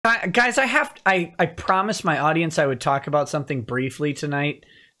Guys, I promised my audience I would talk about something briefly tonight.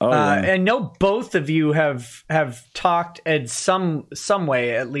 Oh, I know both of you have talked in some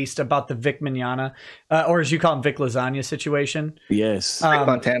way, at least, about the Vic Mignogna, or as you call him, Vic Lasagna situation. Yes. Vic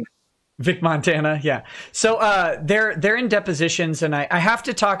Montana. Vic Montana, yeah. So they're in depositions, and I have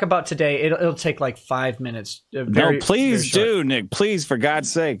to talk about today. It'll take like 5 minutes. No, please do, Nick. Please, for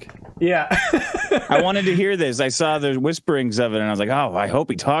God's sake. Yeah. I wanted to hear this. I saw the whisperings of it, and I was like, oh, I hope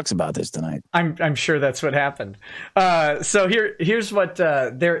he talks about this tonight. I'm sure that's what happened. So here's what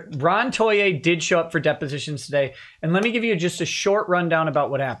Ron Toye did show up for depositions today, and let me give you just a short rundown about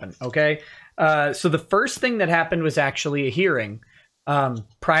what happened. Okay. So the first thing that happened was actually a hearing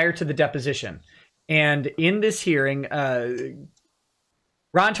prior to the deposition, and in this hearing,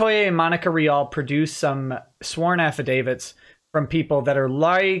 Ron Toye and Monica Rial produced some sworn affidavits from people that are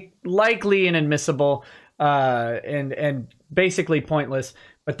likely inadmissible and basically pointless.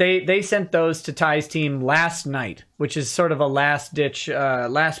 But they sent those to Ty's team last night, which is sort of a last-ditch,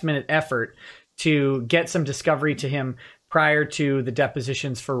 last-minute effort to get some discovery to him prior to the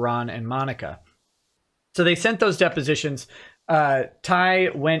depositions for Ron and Monica. So they sent those depositions. Ty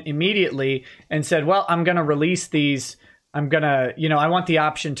went immediately and said, well, I'm going to release these. I'm going to, I want the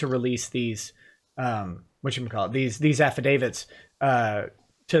option to release these, these affidavits to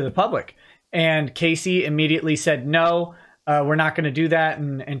the public. And Casey immediately said, no, we're not going to do that.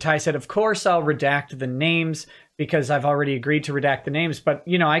 And Ty said, of course, I'll redact the names because I've already agreed to redact the names. But,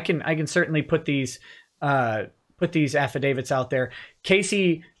 I can certainly put these affidavits out there.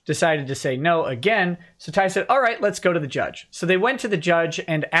 Casey decided to say no again. So Ty said, all right, let's go to the judge. So they went to the judge,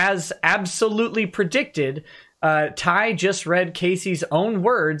 and as absolutely predicted, Ty just read Casey's own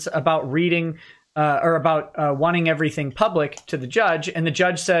words about reading about wanting everything public to the judge. And the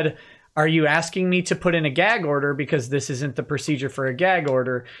judge said, are you asking me to put in a gag order because this isn't the procedure for a gag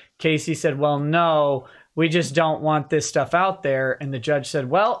order? Casey said, well, no, we just don't want this stuff out there. And the judge said,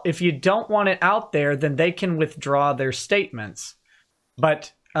 well, if you don't want it out there, then they can withdraw their statements.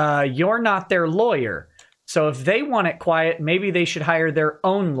 But you're not their lawyer. So if they want it quiet, maybe they should hire their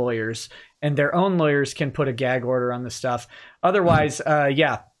own lawyers, and their own lawyers can put a gag order on the stuff. Otherwise,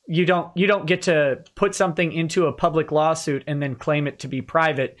 you don't get to put something into a public lawsuit and then claim it to be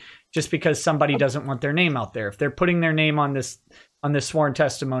private just because somebody doesn't want their name out there. If they're putting their name on this sworn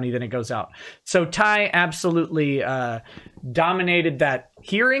testimony, then it goes out. So Ty absolutely dominated that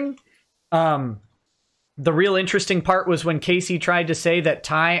hearing. The real interesting part was when Casey tried to say that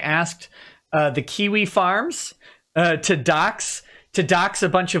Ty asked the Kiwi Farms to dox a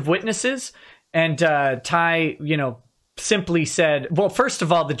bunch of witnesses, and Ty, simply said, well, first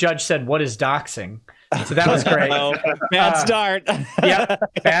of all, the judge said, what is doxing? So that was great. Bad start. Yeah,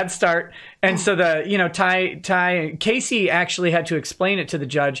 bad start. And so Casey actually had to explain it to the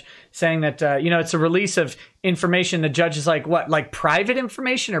judge, saying that, it's a release of information. The judge is like, what, like private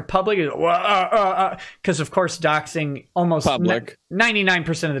information or public? Because, of course, doxing almost public.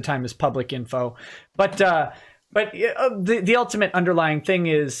 99% of the time is public info. But the ultimate underlying thing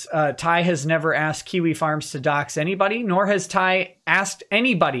is Ty has never asked Kiwi Farms to dox anybody, nor has Ty asked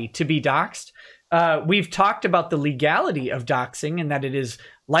anybody to be doxed. We've talked about the legality of doxing and that it is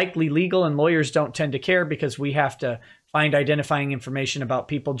likely legal, and lawyers don't tend to care because we have to find identifying information about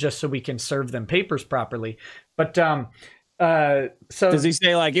people just so we can serve them papers properly. But so does he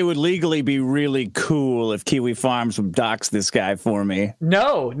say like it would legally be really cool if Kiwi Farms would dox this guy for me?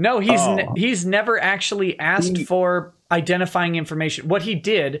 No, he's never actually asked for identifying information. What he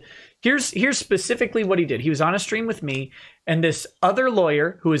did, here's specifically what he did. He was on a stream with me, and this other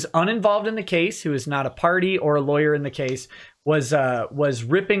lawyer who is uninvolved in the case, who is not a party or a lawyer in the case, was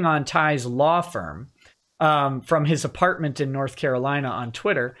ripping on Ty's law firm from his apartment in North Carolina on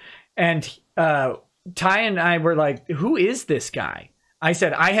Twitter. And Ty and I were like, who is this guy? I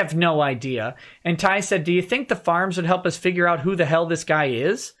said, I have no idea. And Ty said, do you think the farms would help us figure out who the hell this guy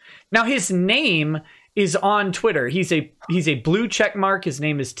is? Now, his name is on Twitter. He's a blue check mark. His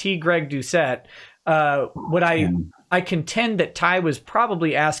name is T. Greg Doucette. I contend that Ty was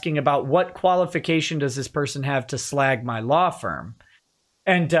probably asking about what qualification does this person have to slag my law firm.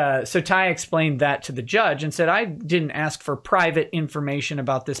 And so Ty explained that to the judge and said, I didn't ask for private information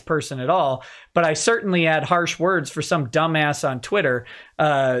about this person at all, but I certainly had harsh words for some dumbass on Twitter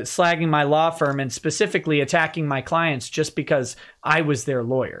slagging my law firm and specifically attacking my clients just because I was their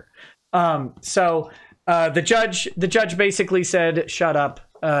lawyer. So the judge basically said, shut up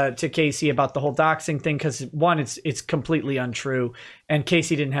to Casey about the whole doxing thing, because one, it's completely untrue, and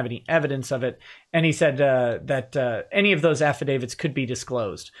Casey didn't have any evidence of it. And he said that any of those affidavits could be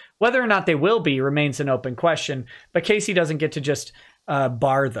disclosed. Whether or not they will be remains an open question, but Casey doesn't get to just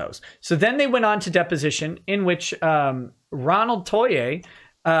bar those. So then they went on to deposition, in which Ronald Toye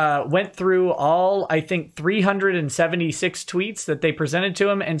went through all, I think, 376 tweets that they presented to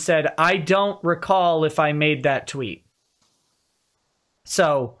him and said, I don't recall if I made that tweet.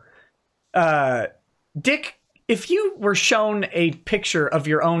 So, Dick, if you were shown a picture of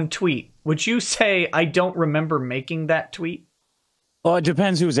your own tweet, would you say, I don't remember making that tweet? Well, it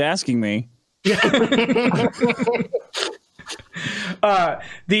depends who's asking me. The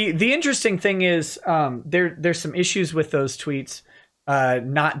interesting thing is there's some issues with those tweets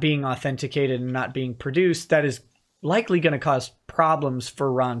not being authenticated and not being produced. That is likely going to cause problems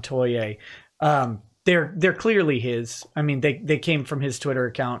for Ron Toye. They're clearly his. I mean, they came from his Twitter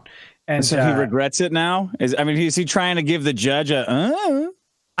account. And so he regrets it now? Is he trying to give the judge a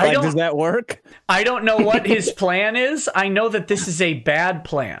does that work? I don't know what his plan is. I know that this is a bad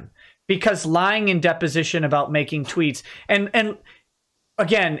plan, because lying in deposition about making tweets, and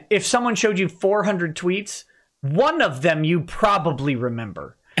again, if someone showed you 400 tweets, one of them you probably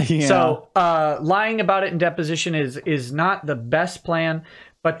remember. Yeah. So lying about it in deposition is not the best plan.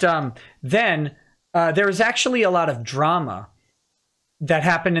 But then there was actually a lot of drama that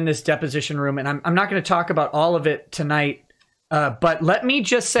happened in this deposition room, and I'm not going to talk about all of it tonight. But let me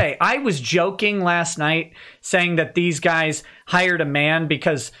just say, I was joking last night saying that these guys hired a man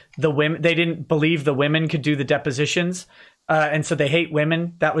because they didn't believe the women could do the depositions. And so they hate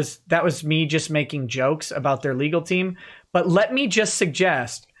women. That was me just making jokes about their legal team. But let me just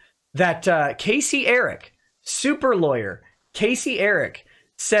suggest that Casey Eric, super lawyer, Casey Eric,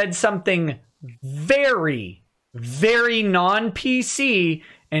 said something very, very non-PC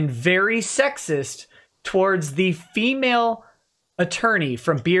and very sexist towards the female attorney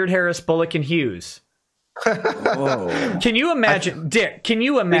from Beard, Harris, Bullock, and Hughes. Whoa. Can you imagine, Dick? Can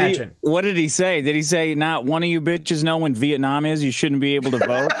you imagine? What did he say? Did he say, not one of you bitches know when Vietnam is? You shouldn't be able to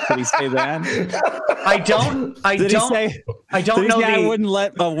vote? Did he say that? I don't know. I wouldn't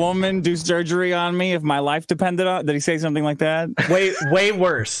let a woman do surgery on me if my life depended on it. Did he say something like that? Way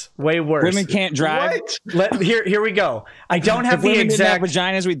worse. Way worse. Women can't drive. Here we go. I don't have the exact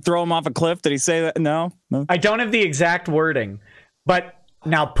vaginas. We'd throw them off a cliff. Did he say that? No. I don't have the exact wording, but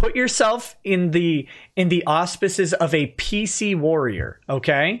now put yourself in the auspices of a PC warrior,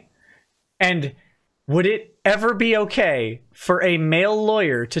 okay? And would it ever be okay for a male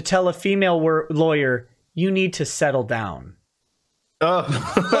lawyer to tell a female lawyer, you need to settle down? Oh.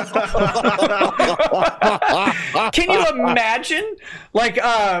 Can you imagine? Like,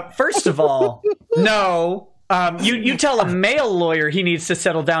 first of all, no. You tell a male lawyer he needs to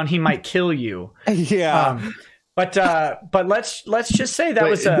settle down, he might kill you. Yeah. But let's just say that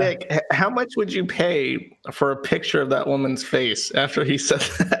was Nick, how much would you pay for a picture of that woman's face after he said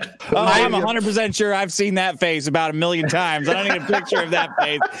that? Oh, I'm 100% sure I've seen that face about 1 million times. I don't need a picture of that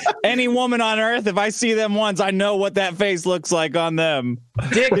face. Any woman on earth, if I see them once, I know what that face looks like on them.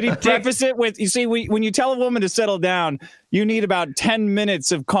 Did he preface it with, you see, when you tell a woman to settle down, you need about 10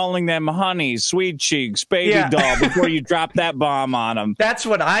 minutes of calling them honey, sweet cheeks, baby doll before you drop that bomb on them. That's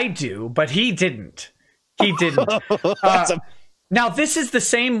what I do, but he didn't. He didn't. Now, this is the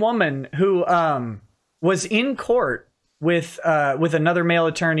same woman who was in court with another male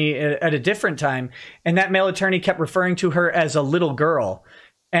attorney at a different time, and that male attorney kept referring to her as a little girl.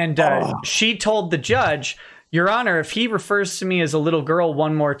 And she told the judge, Your Honor, if he refers to me as a little girl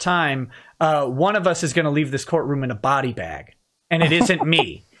one more time, one of us is going to leave this courtroom in a body bag, and it isn't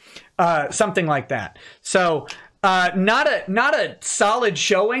me. Something like that. So not a solid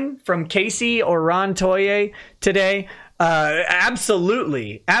showing from Casey or Ron Toye today.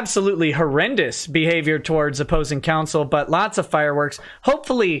 Absolutely horrendous behavior towards opposing counsel, but lots of fireworks.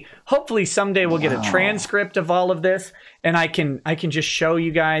 Hopefully someday we'll get a transcript of all of this, and I can just show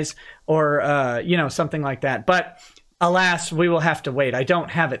you guys, or something like that. But alas, we will have to wait. I don't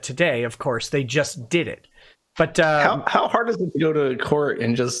have it today, of course. They just did it. But how hard is it to go to court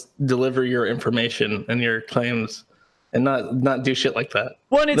and just deliver your information and your claims and not do shit like that?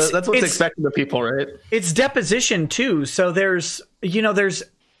 Well, that's what's expected of people, right? It's deposition too, so there's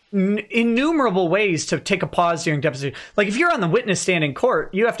innumerable ways to take a pause during deposition. Like if you're on the witness stand in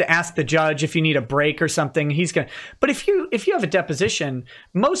court, you have to ask the judge if you need a break or something. But if you have a deposition,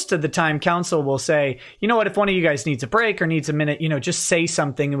 most of the time counsel will say, you know what, if one of you guys needs a break or needs a minute, just say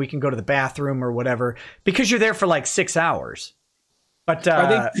something and we can go to the bathroom or whatever, because you're there for like 6 hours. But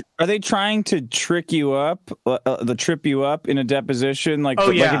are they trying to trip you up in a deposition? Like,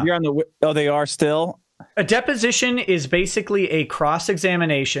 like if you're on they are still. A deposition is basically a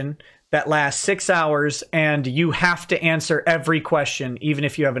cross-examination that lasts 6 hours, and you have to answer every question, even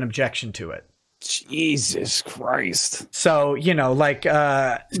if you have an objection to it. Jesus Christ. So, you know, like,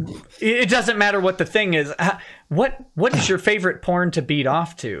 it doesn't matter what the thing is. What is your favorite porn to beat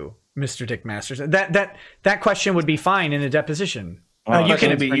off to, Mr. Dick Masters? That question would be fine in a deposition. You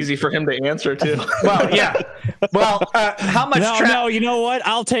can be easy for him to answer too. Well, yeah. Well, how much? No, you know what?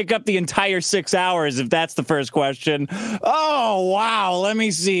 I'll take up the entire 6 hours if that's the first question. Oh, wow. Let me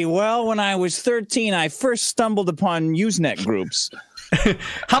see. Well, when I was 13, I first stumbled upon Usenet groups.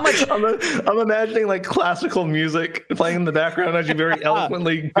 How much? I'm imagining like classical music playing in the background as you very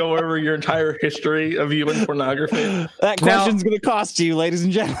eloquently go over your entire history of viewing pornography. That question's going to cost you, ladies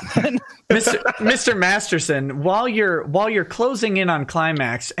and gentlemen. Mr. Masterson, while you're closing in on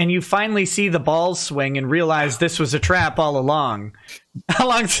climax and you finally see the balls swing and realize this was a trap all along, how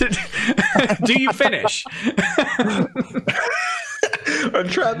long do you finish? A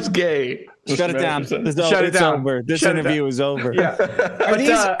trap's gay. Shut it down. It's over. This interview is over. Yeah.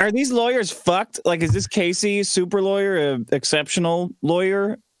 Are these lawyers fucked? Like, is this Casey super lawyer, a exceptional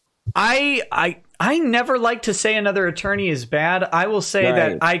lawyer? I never like to say another attorney is bad. I will say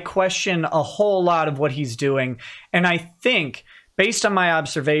that I question a whole lot of what he's doing, and I think, based on my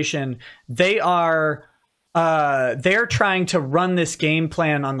observation, they're trying to run this game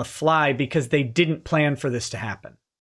plan on the fly because they didn't plan for this to happen.